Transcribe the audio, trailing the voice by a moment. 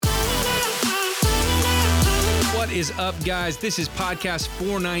What is up, guys? This is podcast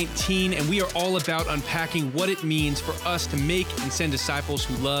 419, and we are all about unpacking what it means for us to make and send disciples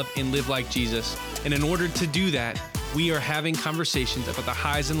who love and live like Jesus. And in order to do that, we are having conversations about the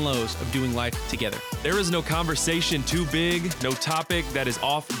highs and lows of doing life together. There is no conversation too big, no topic that is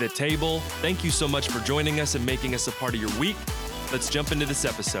off the table. Thank you so much for joining us and making us a part of your week. Let's jump into this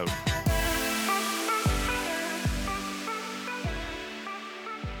episode.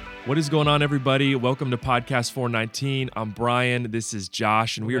 What is going on, everybody? Welcome to Podcast 419. I'm Brian. This is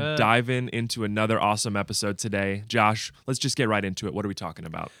Josh, and we are diving into another awesome episode today. Josh, let's just get right into it. What are we talking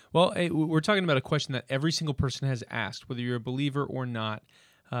about? Well, we're talking about a question that every single person has asked, whether you're a believer or not.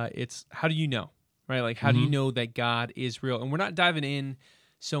 It's how do you know, right? Like, how do you know that God is real? And we're not diving in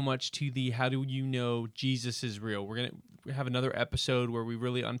so much to the how do you know Jesus is real. We're going to have another episode where we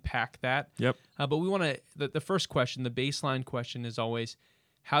really unpack that. Yep. But we want to, the first question, the baseline question is always,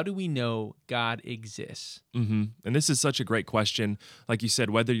 how do we know God exists? And this is such a great question. Like you said,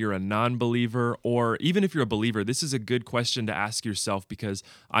 whether you're a non-believer or even if you're a believer, this is a good question to ask yourself, because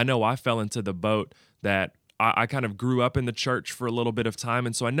I know I fell into the boat that I kind of grew up in the church for a little bit of time,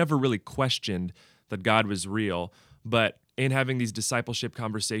 and so I never really questioned that God was real. But in having these discipleship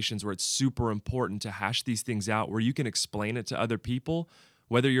conversations where it's super important to hash these things out, where you can explain it to other people,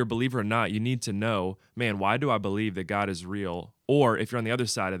 whether you're a believer or not, you need to know, man, why do I believe that God is real? Or if you're on the other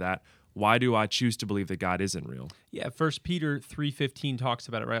side of that, why do I choose to believe that God isn't real? Yeah, 1 Peter 3:15 talks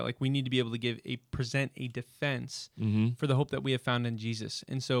about it, right? Like, we need to be able to present a defense for the hope that we have found in Jesus.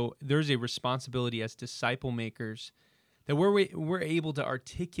 And so there's a responsibility as disciple makers that we're able to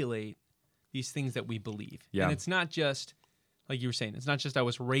articulate these things that we believe. Yeah. And it's not just, like you were saying, it's not just I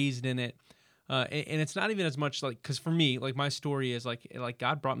was raised in it. And it's not even as much like, because for me, like, my story is like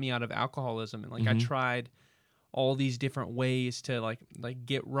God brought me out of alcoholism, and like I tried all these different ways to like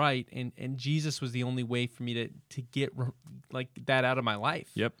get right, and Jesus was the only way for me to get like that out of my life.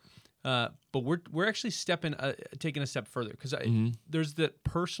 Yep. But we're actually taking a step further, because there's the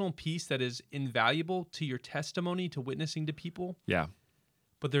personal piece that is invaluable to your testimony, to witnessing to people. Yeah.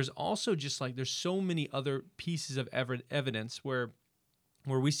 But there's also just like, there's so many other pieces of evidence where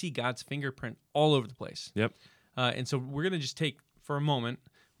we see God's fingerprint all over the place. Yep. And so we're going to just take, for a moment,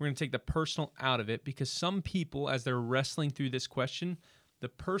 we're going to take the personal out of it, because some people, as they're wrestling through this question, the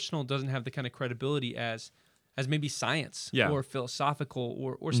personal doesn't have the kind of credibility as maybe science or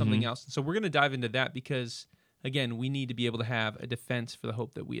philosophical or something else. And so we're going to dive into that, because, again, we need to be able to have a defense for the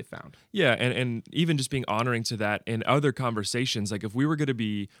hope that we have found. Yeah, and even just being honoring to that in other conversations, like if we were going to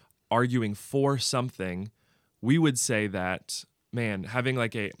be arguing for something, we would say that, man, having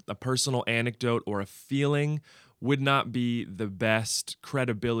like a personal anecdote or a feeling would not be the best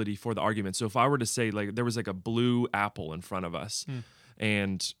credibility for the argument. So if I were to say, like, there was like a blue apple in front of us,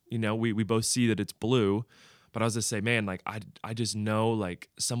 and, you know, we both see that it's blue, but I was to say, man, like, I just know, like,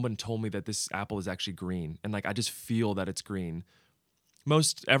 someone told me that this apple is actually green, and like I just feel that it's green.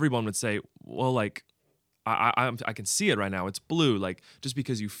 Everyone would say, well, like, I can see it right now. It's blue. Like, just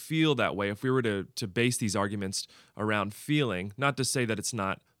because you feel that way, if we were to base these arguments around feeling, not to say that it's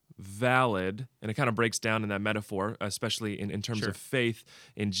not valid, and it kind of breaks down in that metaphor, especially in terms of faith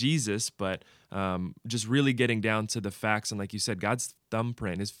in Jesus, but just really getting down to the facts. And like you said, God's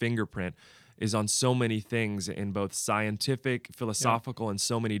thumbprint, his fingerprint, is on so many things in both scientific, philosophical, and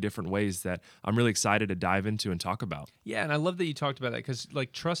so many different ways that I'm really excited to dive into and talk about. Yeah, and I love that you talked about that, because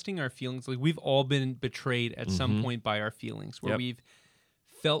like trusting our feelings, like we've all been betrayed at some point by our feelings, where we've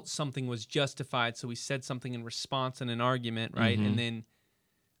felt something was justified, so we said something in response in an argument, right? And then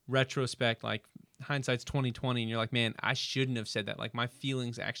retrospect, like hindsight's 20/20, and you're like, man, I shouldn't have said that. Like, my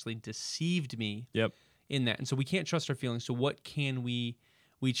feelings actually deceived me in that. And so we can't trust our feelings. So what can we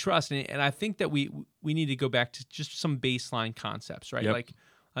trust? And I think that we need to go back to just some baseline concepts, right?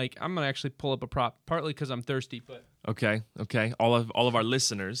 Like I'm gonna actually pull up a prop, partly because I'm thirsty, but okay. All of our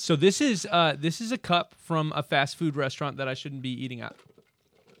listeners. So this is a cup from a fast food restaurant that I shouldn't be eating at.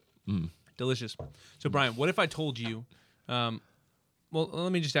 Delicious. So Brian, what if I told you? Well,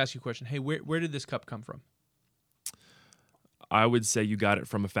 let me just ask you a question. Hey, where did this cup come from? I would say you got it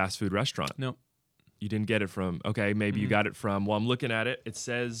from a fast food restaurant. No. You didn't get it from, okay, maybe you got it from, well, I'm looking at it. It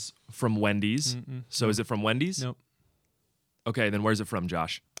says from Wendy's. So is it from Wendy's? Nope. Okay, then where's it from,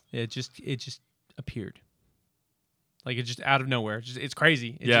 Josh? It just appeared. Like, it just out of nowhere. It's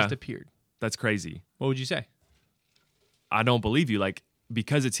crazy. It just appeared. That's crazy. What would you say? I don't believe you. Like,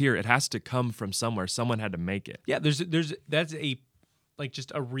 because it's here, it has to come from somewhere. Someone had to make it. Yeah, that's a, like,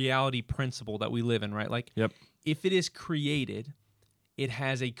 just a reality principle that we live in, right? Like, if it is created, it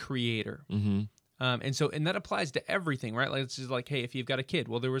has a creator. And that applies to everything, right? Like it's just like, hey, if you've got a kid,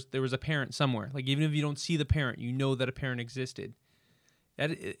 well, there was a parent somewhere. Like even if you don't see the parent, you know that a parent existed.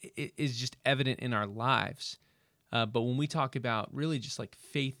 That is just evident in our lives. But when we talk about really just like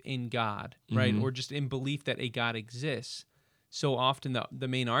faith in God, right, or just in belief that a God exists, so often the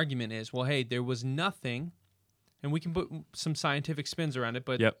main argument is, well, hey, there was nothing, and we can put some scientific spins around it,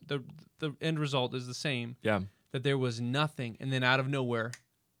 but the end result is the same. Yeah. That there was nothing, and then out of nowhere,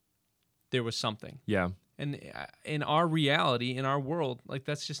 there was something. Yeah. And in our reality, in our world, like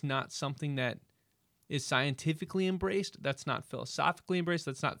that's just not something that is scientifically embraced. That's not philosophically embraced.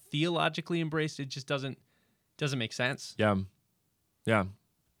 That's not theologically embraced. It just doesn't make sense. Yeah. Yeah.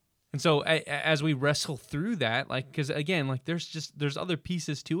 And so as we wrestle through that, like, because again, like there's other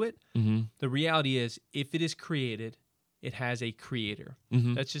pieces to it. Mm-hmm. The reality is, if it is created, it has a creator.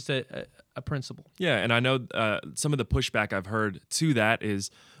 Mm-hmm. That's just a principle. Yeah, and I know some of the pushback I've heard to that is,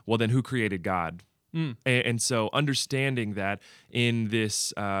 well, then who created God? And so understanding that in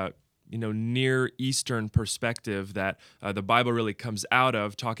this Near Eastern perspective that the Bible really comes out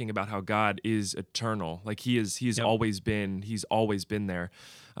of, talking about how God is eternal, like He has always been, He's always been there.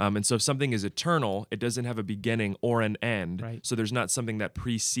 And so if something is eternal, it doesn't have a beginning or an end. Right. So there's not something that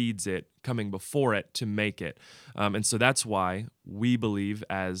precedes it coming before it to make it. And so that's why we believe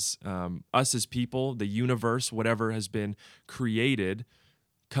as us as people, the universe, whatever has been created,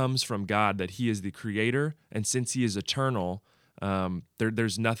 comes from God, that He is the creator. And since He is eternal,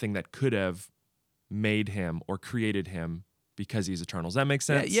 there's nothing that could have made Him or created Him because He's eternal. Does that make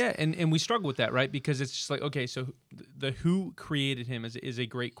sense? Yeah. And we struggle with that, right? Because it's just like, okay, so the who created Him is a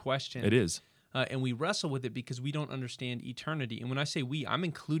great question. It is. And we wrestle with it because we don't understand eternity. And when I say we, I'm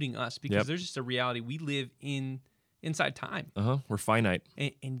including us, because there's just a reality. We live inside time. We're finite.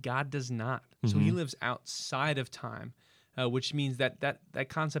 And God does not. So He lives outside of time, which means that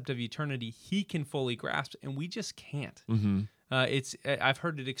concept of eternity He can fully grasp, and we just can't. I've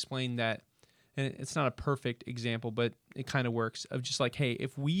heard it explained that, and it's not a perfect example, but it kind of works, of just like, hey,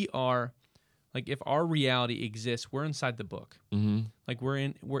 if our reality exists, we're inside the book. Like we're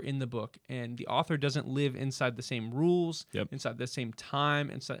in the book, and the author doesn't live inside the same rules, inside the same time,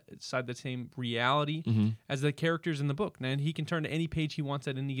 inside the same reality as the characters in the book. And he can turn to any page he wants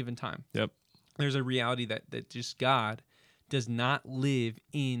at any given time. There's a reality that just God does not live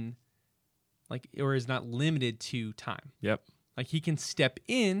in, like, or is not limited to time. Like He can step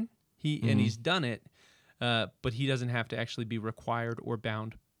in, and He's done it, but He doesn't have to actually be required or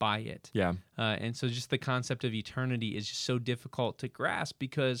bound by it. And so just the concept of eternity is just so difficult to grasp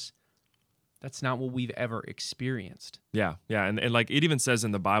because that's not what we've ever experienced. And like it even says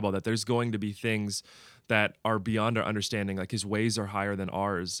in the Bible that there's going to be things that are beyond our understanding, like His ways are higher than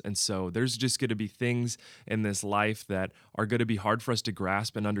ours. And so there's just going to be things in this life that are going to be hard for us to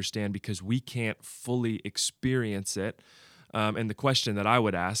grasp and understand because we can't fully experience it. And the question that I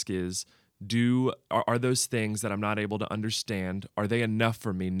would ask is, are those things that I'm not able to understand, are they enough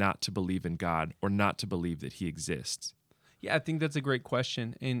for me not to believe in God or not to believe that He exists? Yeah, I think that's a great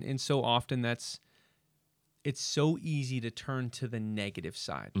question. And so often it's so easy to turn to the negative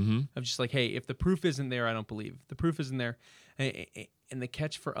side of just like, hey, if the proof isn't there, I don't believe. If the proof isn't there. And the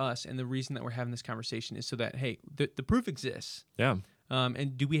catch for us, and the reason that we're having this conversation, is so that, hey, the proof exists.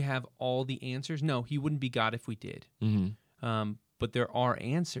 And do we have all the answers? No, He wouldn't be God if we did. But there are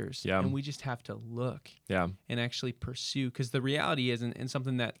answers, and we just have to look and actually pursue. Because the reality is, and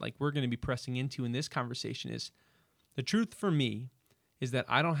something that like we're going to be pressing into in this conversation, is the truth for me is that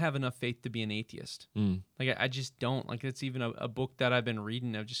I don't have enough faith to be an atheist. Like I just don't. Like it's even a book that I've been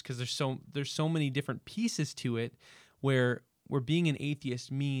reading of, just because there's so many different pieces to it, where being an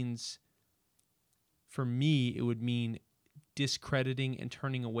atheist means, for me, it would mean discrediting and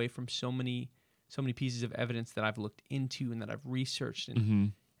turning away from so many pieces of evidence that I've looked into and that I've researched,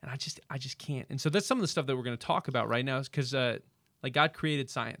 and I just can't. And so that's some of the stuff that we're going to talk about right now, is because like God created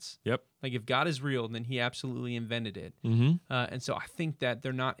science. Like if God is real, then He absolutely invented it. And so I think that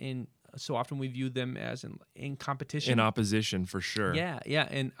they're not in. So often we view them as in competition, in opposition, for sure.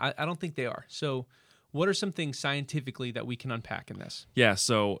 And I don't think they are. So what are some things scientifically that we can unpack in this?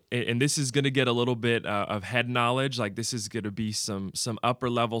 So, and this is going to get a little bit of head knowledge. Like this is going to be some upper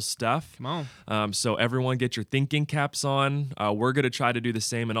level stuff. Come on. So everyone get your thinking caps on. We're going to try to do the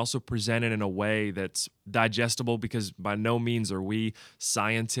same and also present it in a way that's digestible, because by no means are we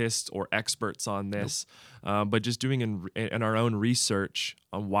scientists or experts on this, but just doing in our own research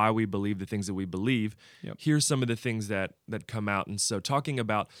on why we believe the things that we believe. Here's some of the things that come out. And so talking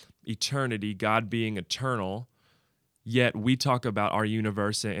about eternity, God being eternal, yet we talk about our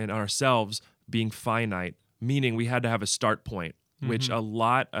universe and ourselves being finite, meaning we had to have a start point, which a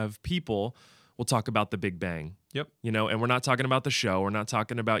lot of people, we'll talk about the Big Bang. Yep. And we're not talking about the show. We're not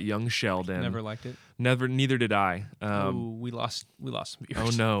talking about young Sheldon. Never liked it. Neither did I. We lost some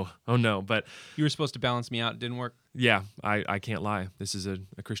viewers. Oh no. But you were supposed to balance me out. It didn't work. yeah, I can't lie. This is a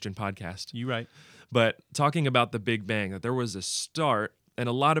Christian podcast. You right. But talking about the Big Bang, that there was a start, and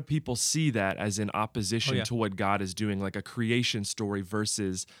a lot of people see that as in opposition to what God is doing, like a creation story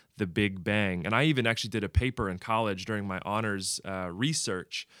versus the Big Bang. And I even actually did a paper in college during my honors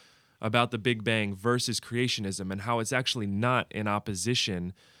research about the Big Bang versus creationism and how it's actually not in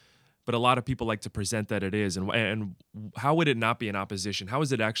opposition, but a lot of people like to present that it is. And how would it not be in opposition? How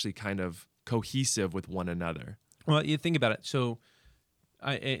is it actually kind of cohesive with one another? Well, you think about it. So,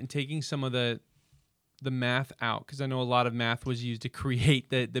 and taking some of the math out, because I know a lot of math was used to create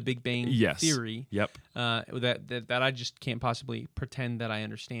the Big Bang theory. Yep. That I just can't possibly pretend that I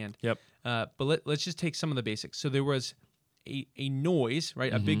understand. Yep. But let's just take some of the basics. So there was a noise,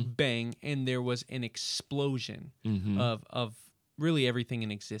 right? A big bang, and there was an explosion of really everything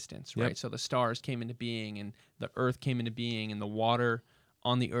in existence, right? So the stars came into being, and the earth came into being, and the water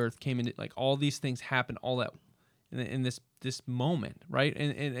on the earth came into, like, all these things happened all that in this moment, right?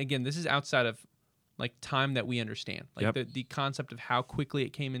 And again, this is outside of like time that we understand, like the concept of how quickly it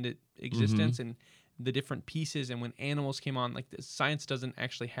came into existence and the different pieces, and when animals came on, like science doesn't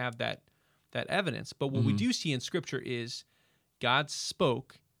actually have that evidence. But what we do see in Scripture is God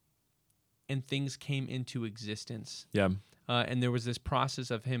spoke and things came into existence. Yeah. And there was this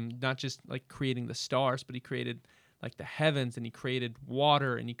process of him not just like creating the stars, but he created like the heavens, and he created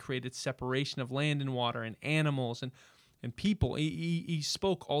water, and he created separation of land and water and animals and people. He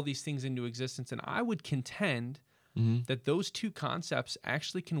spoke all these things into existence. And I would contend that those two concepts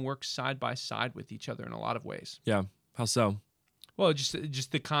actually can work side by side with each other in a lot of ways. Yeah. How so? Well,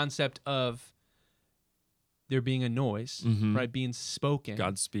 just the concept of there being a noise, right, being spoken.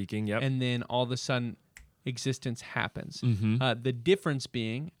 God speaking, yep. And then all of a sudden existence happens. The difference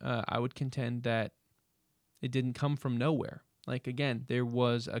being, I would contend that it didn't come from nowhere. Like, again, there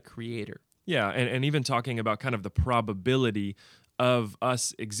was a creator. Yeah, and even talking about kind of the probability of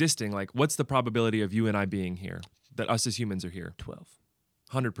us existing, like what's the probability of you and I being here, that us as humans are here?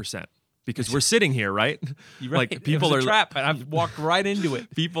 100%. Because we're sitting here, right? You're right. Like people it was a trap, and I've walked right into it.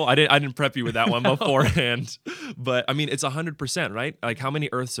 I didn't prep you with that one beforehand, but I mean it's 100%, right? Like how many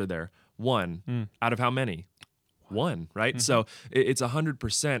Earths are there? One out of how many? One, right? So it's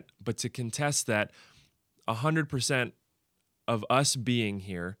 100%. But to contest that, 100% of us being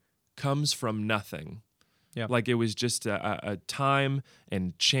here comes from nothing. Yeah. Like it was just a time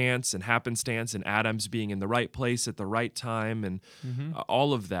and chance and happenstance and atoms being in the right place at the right time and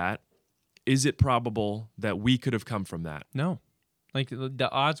all of that. Is it probable that we could have come from that? No. Like the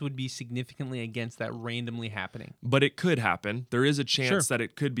odds would be significantly against that randomly happening. But it could happen. There is a chance that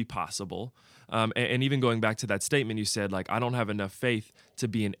it could be possible. And even going back to that statement you said, like, I don't have enough faith to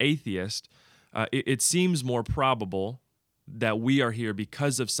be an atheist. It seems more probable that we are here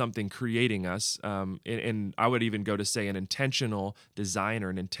because of something creating us. And I would even go to say an intentional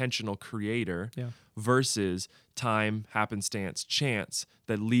designer, an intentional creator versus time, happenstance, chance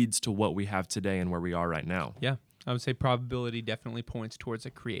that leads to what we have today and where we are right now. Yeah, I would say probability definitely points towards a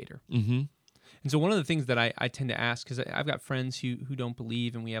creator. Mm-hmm. And so one of the things that I tend to ask, because I've got friends who don't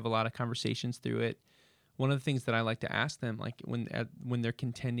believe, and we have a lot of conversations through it. One of the things that I like to ask them, like when they're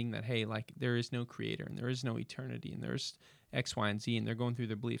contending that, hey, like there is no creator and there is no eternity and there's X, Y, and Z, and they're going through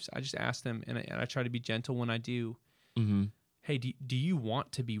their beliefs, I just ask them, and I try to be gentle when I do, hey, do you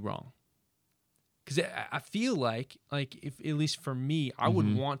want to be wrong? Because I feel like if, at least for me, I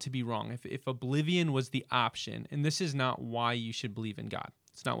would want to be wrong. If oblivion was the option, and this is not why you should believe in God.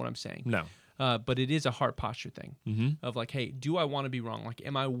 It's not what I'm saying. No. But it is a heart posture thing of like, hey, do I want to be wrong? Like,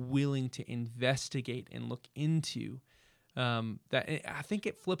 am I willing to investigate and look into that? And I think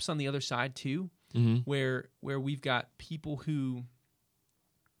it flips on the other side too, where we've got people who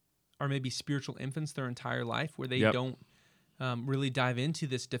are maybe spiritual infants their entire life, where they don't really dive into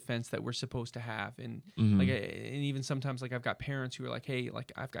this defense that we're supposed to have, and and even sometimes like I've got parents who are like, hey,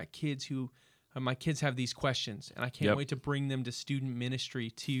 like I've got kids who. My kids have these questions, and I can't wait to bring them to student ministry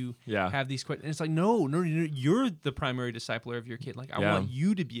to have these questions. And it's like, no, you're the primary discipler of your kid. Like, I want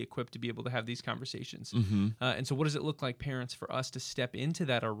you to be equipped to be able to have these conversations. And so what does it look like, parents, for us to step into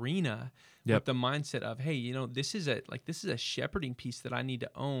that arena with the mindset of, hey, you know, this is a shepherding piece that I need to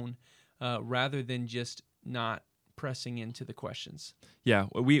own rather than just not pressing into the questions. Yeah,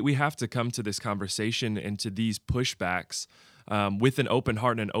 we have to come to this conversation and to these pushbacks with an open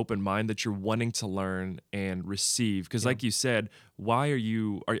heart and an open mind that you're wanting to learn and receive. Because like you said, why are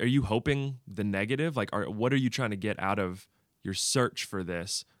you hoping the negative? Like, what are you trying to get out of your search for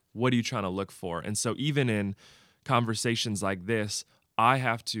this? What are you trying to look for? And so even in conversations like this, I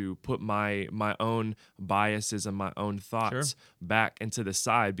have to put my own biases and my own thoughts back into the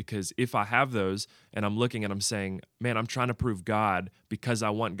side, because if I have those and I'm looking and I'm saying, man, I'm trying to prove God because I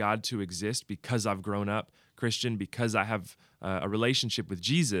want God to exist, because I've grown up Christian, because I have a relationship with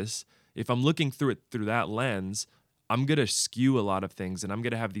Jesus, if I'm looking through it through that lens, I'm going to skew a lot of things, and I'm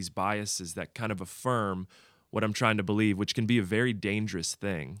going to have these biases that kind of affirm what I'm trying to believe, which can be a very dangerous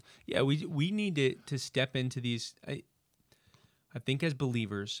thing. Yeah, we need to step into these. I think as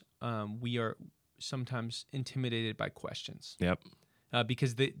believers, we are sometimes intimidated by questions. Yep.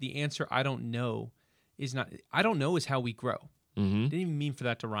 Because the answer "I don't know" is not. I don't know is how we grow. Mm-hmm. Didn't even mean for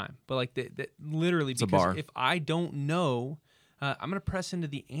that to rhyme, but like literally, It's a because bar. if I don't know, I'm gonna press into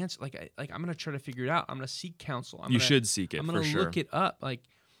the answer. I'm gonna try to figure it out. I'm gonna seek counsel. You should seek it. I'm gonna for sure. look it up.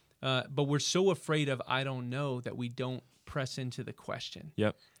 But we're so afraid of "I don't know" that we don't press into the question.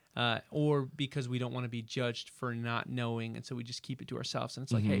 Yep. Or because we don't want to be judged for not knowing, and so we just keep it to ourselves. And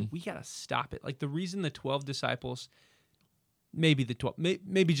it's like, hey, we gotta stop it. Like the reason the 12 disciples, maybe the 12,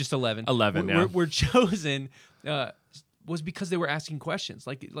 maybe just 11, were chosen. Was because they were asking questions.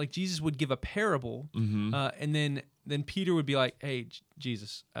 Like Jesus would give a parable, and then Peter would be like, "Hey,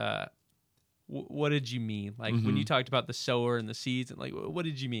 Jesus, what did you mean? Like when you talked about the sower and the seeds, and like what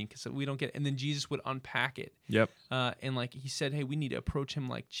did you mean? Because we don't get." And then Jesus would unpack it. Yep. And like he said, "Hey, we need to approach him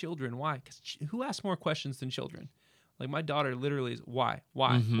like children. Why? Because who asks more questions than children? Like my daughter literally is why,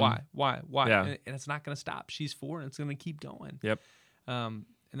 why, Yeah. and it's not going to stop. She's 4, and it's going to keep going. Yep.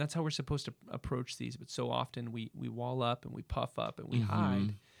 And that's how we're supposed to approach these. But so often we wall up and we puff up and we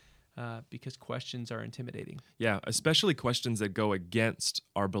hide because questions are intimidating. Yeah, especially questions that go against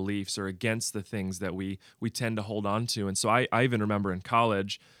our beliefs or against the things that we tend to hold on to. And so I even remember in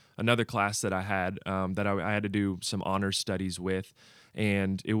college, another class that I had that I had to do some honors studies with,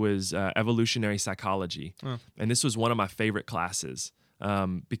 and it was evolutionary psychology. And this was one of my favorite classes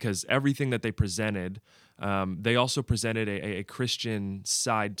because everything that they presented, they also presented a Christian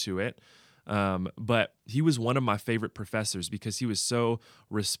side to it. But he was one of my favorite professors because he was so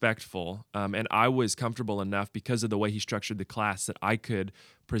respectful. And I was comfortable enough because of the way he structured the class that I could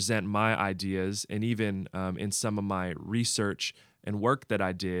present my ideas. And even in some of my research and work that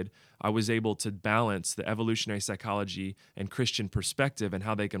I did, I was able to balance the evolutionary psychology and Christian perspective and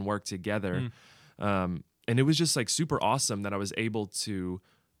how they can work together. And it was just like super awesome that I was able to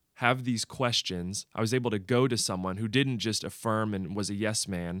have these questions. I was able to go to someone who didn't just affirm and was a yes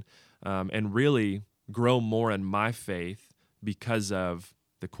man, and really grow more in my faith because of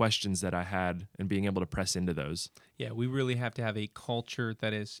the questions that I had and being able to press into those. Yeah, we really have to have a culture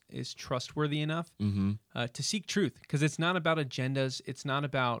that is trustworthy enough to seek truth, because it's not about agendas. It's not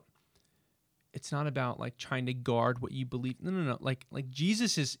about like trying to guard what you believe. No. Like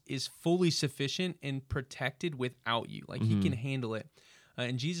Jesus is fully sufficient and protected without you. Like he can handle it.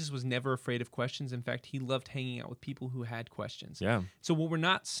 And Jesus was never afraid of questions. In fact, he loved hanging out with people who had questions. Yeah. So what we're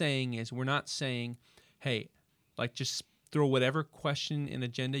not saying, hey, like just throw whatever question and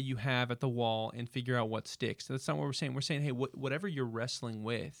agenda you have at the wall and figure out what sticks. That's not what we're saying. We're saying, hey, whatever you're wrestling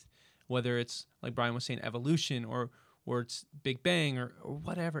with, whether it's like Brian was saying, evolution or it's Big Bang or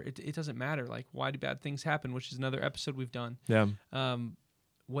whatever, it doesn't matter. Like, why do bad things happen, which is another episode we've done. Yeah.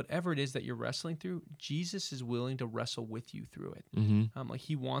 Whatever it is that you're wrestling through, Jesus is willing to wrestle with you through it. Like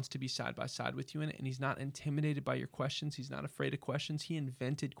he wants to be side by side with you in it, and he's not intimidated by your questions. He's not afraid of questions. He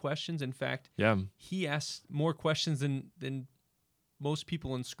invented questions. In fact, he asks more questions than most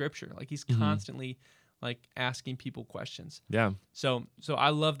people in Scripture. Like he's constantly like asking people questions. Yeah. So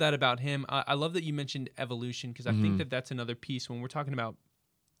I love that about him. I love that you mentioned evolution, because I think that that's another piece when we're talking about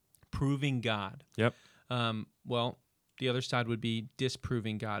proving God. Yep. Well, the other side would be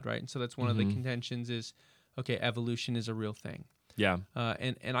disproving God, right? And so that's one of the contentions is, okay, evolution is a real thing. Yeah.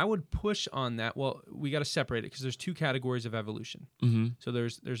 And I would push on that. Well, we got to separate it because there's two categories of evolution. So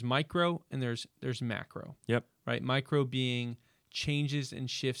there's micro and there's macro. Yep. Right? Micro being changes and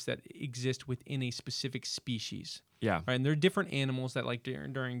shifts that exist within a specific species. Yeah. Right? And there are different animals that like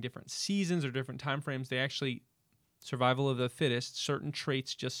during different seasons or different time frames, they actually survival of the fittest, certain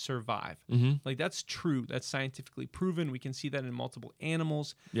traits just survive. Like that's true. That's scientifically proven. We can see that in multiple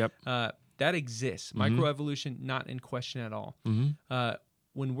animals. Yep. That exists. Microevolution, not in question at all.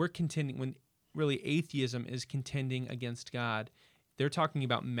 When really atheism is contending against God, they're talking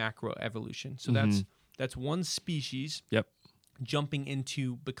about macroevolution. So that's one species jumping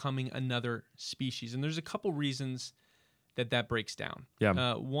into becoming another species. And there's a couple reasons that breaks down.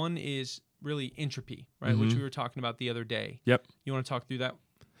 Yeah. One is really entropy, right? Which we were talking about the other day. Yep. You want to talk through that?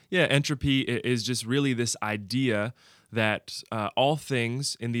 Yeah, entropy is just really this idea that all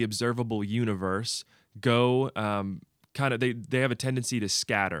things in the observable universe go they have a tendency to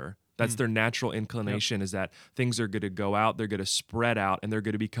scatter. That's their natural inclination, is that things are going to go out, they're going to spread out, and they're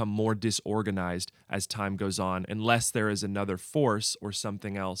going to become more disorganized as time goes on, unless there is another force or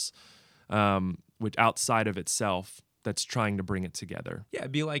something else which outside of itself that's trying to bring it together. Yeah,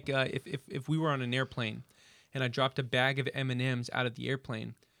 it'd be like if we were on an airplane and I dropped a bag of M&Ms out of the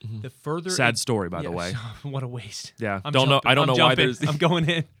airplane, the further... Sad story, by the way. What a waste. Yeah, I don't know why there's... I'm going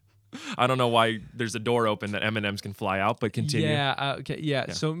in. I don't know why there's a door open that M&Ms can fly out, but continue. Yeah, okay,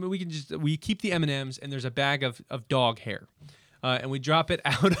 yeah. So we keep the M&Ms, and there's a bag of dog hair, and we drop it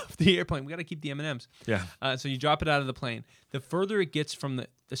out of the airplane. We got to keep the M&Ms. Yeah. So you drop it out of the plane. The further it gets from the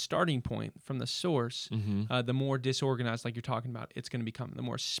starting point, from the source, the more disorganized, like you're talking about, it's going to become. The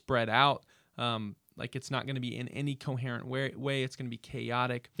more spread out, like it's not going to be in any coherent way. It's going to be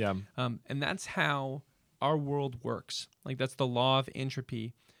chaotic. Yeah. And that's how our world works. Like that's the law of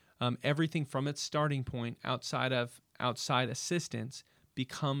entropy. Everything from its starting point outside assistance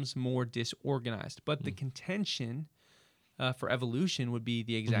becomes more disorganized. But the contention for evolution would be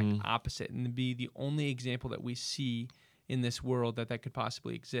the exact opposite, and be the only example that we see in this world that could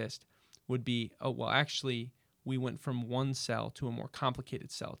possibly exist would be, actually, we went from one cell to a more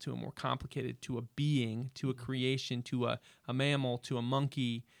complicated cell, to a more complicated, to a being, to a creation, to a mammal, to a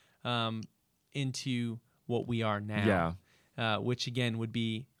monkey, into what we are now. Yeah. Which again would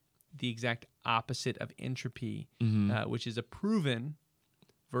be the exact opposite of entropy, which is a proven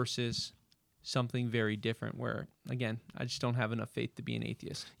versus something very different, where, again, I just don't have enough faith to be an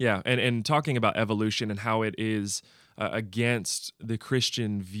atheist. Yeah, and talking about evolution and how it is against the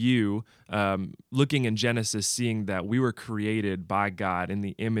Christian view, looking in Genesis, seeing that we were created by God in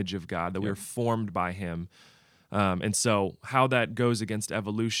the image of God, that we were formed by Him. And so how that goes against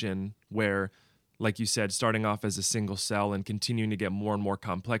evolution, where, like you said, starting off as a single cell and continuing to get more and more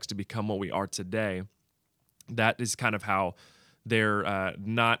complex to become what we are today, that is kind of how they're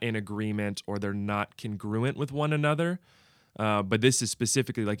not in agreement, or they're not congruent with one another. But this is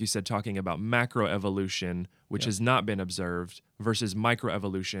specifically, like you said, talking about macroevolution, which has not been observed, versus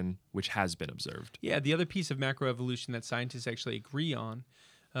microevolution, which has been observed. Yeah, the other piece of macroevolution that scientists actually agree on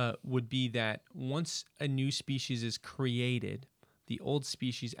would be that once a new species is created, the old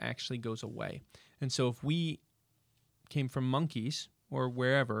species actually goes away. And so if we came from monkeys or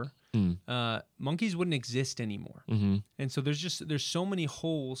wherever, monkeys wouldn't exist anymore. And so there's so many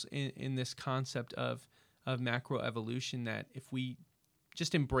holes in this concept of macroevolution that if we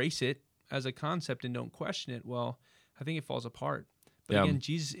just embrace it as a concept and don't question it, well, I think it falls apart. But again,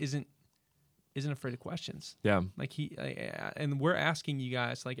 Jesus isn't afraid of questions. Yeah. Like and we're asking you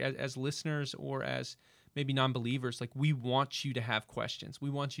guys, like as listeners or as maybe non-believers, like we want you to have questions.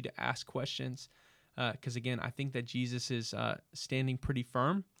 We want you to ask questions. Because again, I think that Jesus is standing pretty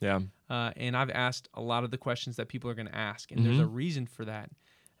firm. Yeah. And I've asked a lot of the questions that people are going to ask, and there's a reason for that.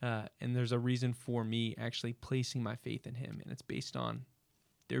 And there's a reason for me actually placing my faith in Him, and it's based on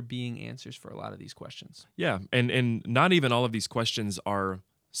there being answers for a lot of these questions. Yeah, and not even all of these questions are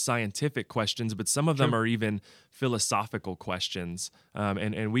scientific questions, but some of them are even philosophical questions.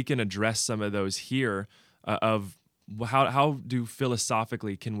 And we can address some of those here of how do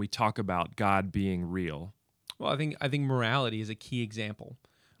philosophically can we talk about God being real? Well, I think morality is a key example,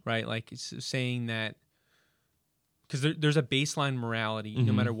 right? Like it's saying that because there's a baseline morality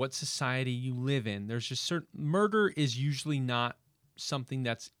no matter what society you live in. There's just certain murder is usually not something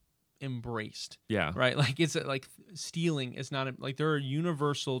that's embraced. Yeah. Right. Like it's like stealing is not like there are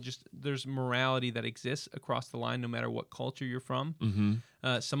universal. There's morality that exists across the line no matter what culture you're from.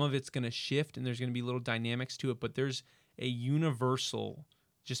 Some of it's going to shift and there's going to be little dynamics to it, but there's a universal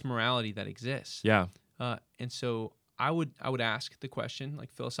just morality that exists. Yeah. And so I would ask the question,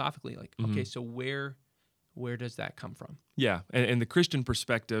 like philosophically, like, okay, so where does that come from? Yeah, and the Christian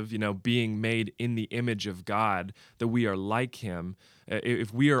perspective, being made in the image of God, that we are like Him.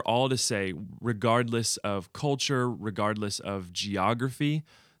 If we are all to say, regardless of culture, regardless of geography,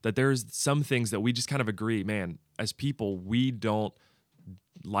 that there's some things that we just kind of agree, man, as people, we don't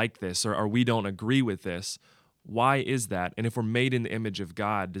like this or we don't agree with this. Why is that? And if we're made in the image of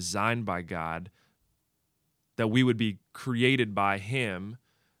God, designed by God, that we would be created by Him.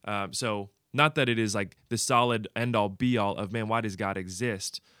 So not that it is like the solid end-all, be-all of, man, why does God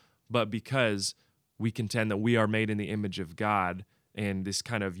exist? But because we contend that we are made in the image of God, and this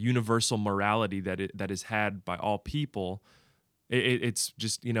kind of universal morality that is had by all people, it's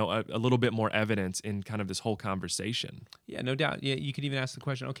just, a little bit more evidence in kind of this whole conversation. Yeah, no doubt. Yeah, you could even ask the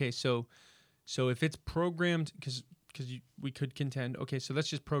question, okay, so if it's programmed, because because we could contend, okay, so that's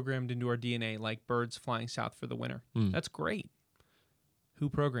just programmed into our DNA, like birds flying south for the winter. That's great. Who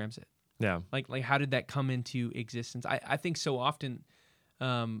programs it? Yeah. Like how did that come into existence? I think so often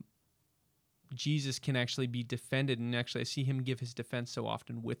Jesus can actually be defended, and actually I see him give his defense so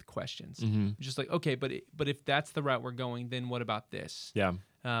often with questions. Just like, okay, but if that's the route we're going, then what about this? Yeah.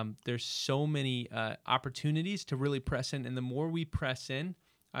 There's so many opportunities to really press in, and the more we press in,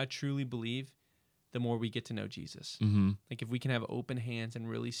 I truly believe, the more we get to know Jesus. Like if we can have open hands and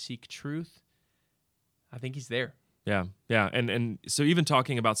really seek truth, I think he's there. Yeah. Yeah. And so even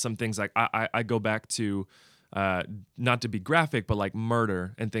talking about some things like I go back to, not to be graphic, but like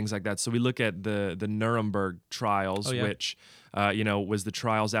murder and things like that. So we look at the Nuremberg trials, which, was the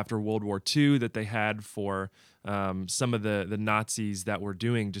trials after World War II that they had for some of the Nazis that were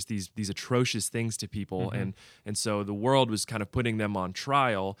doing just these atrocious things to people. And so the world was kind of putting them on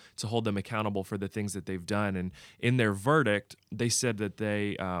trial to hold them accountable for the things that they've done. And in their verdict, they said that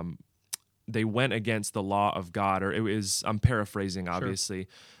they went against the law of God, or I'm paraphrasing, obviously,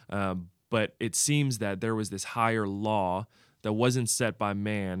 but it seems that there was this higher law that wasn't set by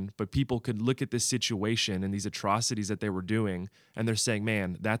man, but people could look at this situation and these atrocities that they were doing, and they're saying,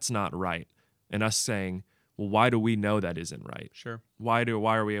 man, that's not right. And us saying, well, why do we know that isn't right? Sure. Why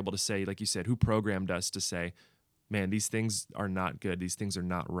are we able to say, like you said, who programmed us to say, man, these things are not good, these things are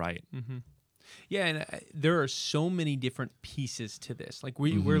not right? Yeah, and there are so many different pieces to this. Like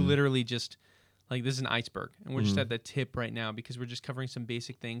we're literally just, like, this is an iceberg, and we're just at the tip right now because we're just covering some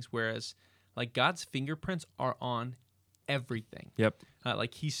basic things, whereas like God's fingerprints are on everything. Yep.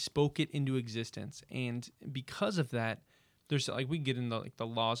 Like he spoke it into existence, and because of that, there's like we get into like the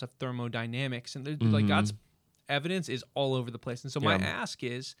laws of thermodynamics, and like God's evidence is all over the place. And so my ask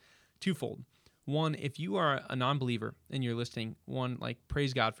is twofold. One, if you are a non-believer and you're listening, like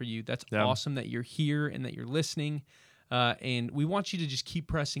praise God for you. That's awesome that you're here and that you're listening. And we want you to just keep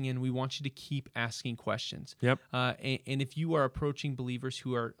pressing in. We want you to keep asking questions. Yep. And if you are approaching believers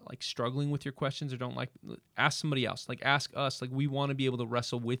who are like struggling with your questions or don't like, ask somebody else. Like ask us. Like we want to be able to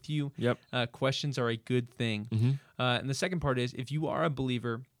wrestle with you. Yep. Questions are a good thing. And the second part is, if you are a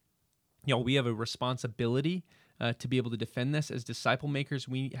believer, we have a responsibility to be able to defend this. As disciple makers,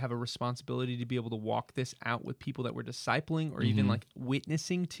 we have a responsibility to be able to walk this out with people that we're discipling or even like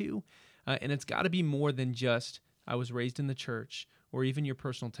witnessing to. And it's got to be more than just, I was raised in the church, or even your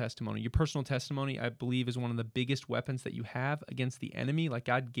personal testimony. Your personal testimony, I believe, is one of the biggest weapons that you have against the enemy. Like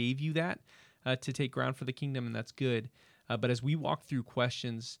God gave you that to take ground for the kingdom, and that's good. But as we walk through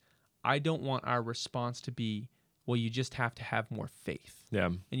questions, I don't want our response to be, well, you just have to have more faith. Yeah.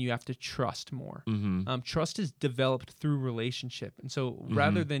 And you have to trust more. Trust is developed through relationship. And so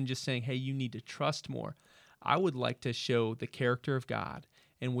rather than just saying, hey, you need to trust more, I would like to show the character of God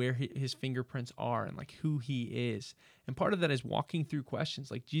and where his fingerprints are and like who he is. And part of that is walking through questions.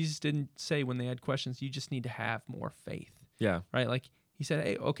 Like Jesus didn't say when they had questions, you just need to have more faith. Yeah. Right? Like he said,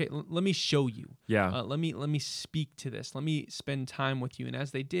 hey, okay, let me show you. Yeah. Let me speak to this. Let me spend time with you. And as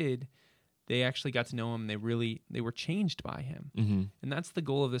they did, they actually got to know him. They were changed by him. And that's the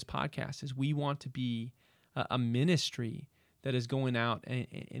goal of this podcast, is we want to be a ministry that is going out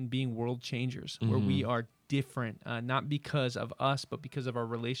and being world changers, where we are different, not because of us, but because of our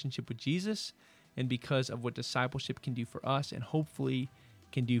relationship with Jesus and because of what discipleship can do for us and hopefully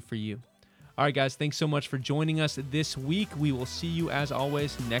can do for you. All right, guys, thanks so much for joining us this week. We will see you, as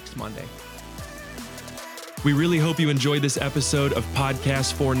always, next Monday. We really hope you enjoyed this episode of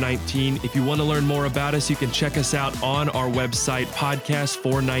Podcast 419. If you want to learn more about us, you can check us out on our website,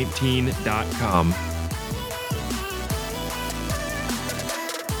 podcast419.com.